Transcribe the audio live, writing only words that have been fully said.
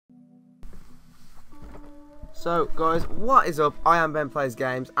So guys, what is up? I am Ben Plays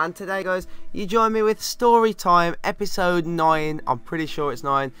Games, and today guys, you join me with Story Time episode 9. I'm pretty sure it's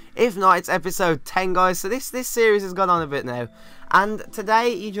 9. If not, it's episode 10 guys. So this series has gone on a bit now. And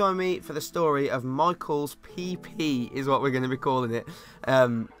today you join me for the story of Michael's PP is what we're going to be calling it.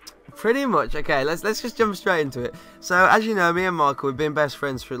 Pretty much. Okay, let's just jump straight into it. So as you know, me and Michael, we've been best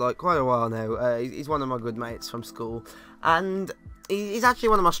friends for like quite a while now. He's one of my good mates from school, and he's actually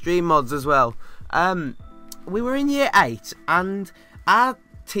one of my stream mods as well. We were in year 8, and our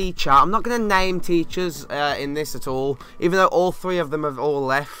teacher, I'm not going to name teachers in this at all, even though all 3 of them have all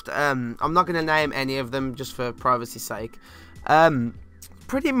left. I'm not going to name any of them just for privacy's sake.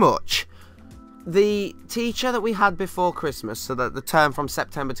 Pretty much, the teacher that we had before Christmas, so that the term from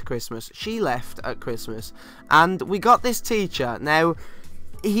September to Christmas, she left at Christmas, and we got this teacher. Now,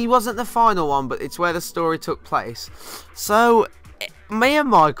 he wasn't the final one, but it's where the story took place. So me and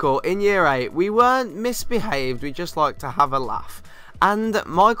Michael in year 8, we weren't misbehaved, we just liked to have a laugh. And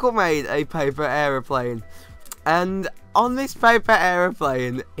Michael made a paper aeroplane, and on this paper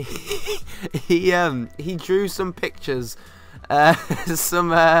aeroplane he drew some pictures, some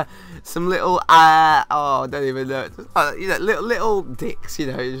little I don't even know, you know, little dicks, you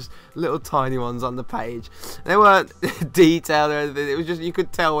know, just little tiny ones on the page. They weren't detailed or anything, it was just, you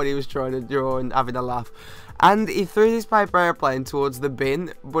could tell what he was trying to draw and having a laugh. And he threw this paper airplane towards the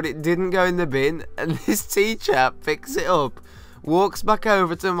bin, but it didn't go in the bin. And this teacher picks it up, walks back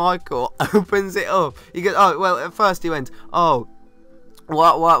over to Michael, opens it up. He goes, oh, well, at first he went, oh,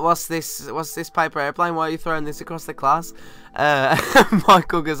 what's this paper airplane? Why are you throwing this across the class?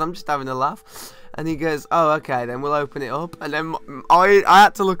 Michael goes, I'm just having a laugh. And he goes, oh, okay, then we'll open it up. And then I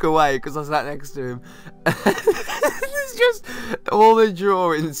had to look away because I sat next to him. It's just all the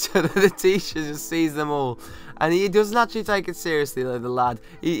drawings, so that the teacher just sees them all. And he doesn't actually take it seriously, though, the lad.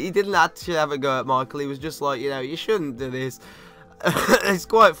 He didn't actually have a go at Michael. He was just like, you know, you shouldn't do this. It's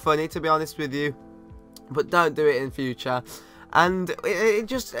quite funny, to be honest with you, but don't do it in future. And it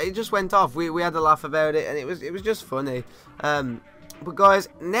just went off. We had a laugh about it, and it was just funny. But guys,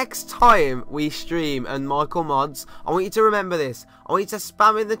 next time we stream and Michael mods, I want you to remember this. I want you to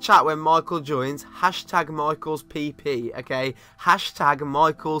spam in the chat when Michael joins, hashtag Michael's PP, okay? Hashtag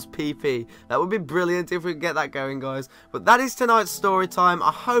Michael's PP. That would be brilliant if we could get that going, guys. But that is tonight's story time.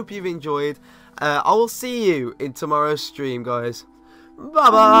 I hope you've enjoyed. I will see you in tomorrow's stream, guys.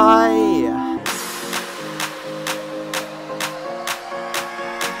 Bye-bye.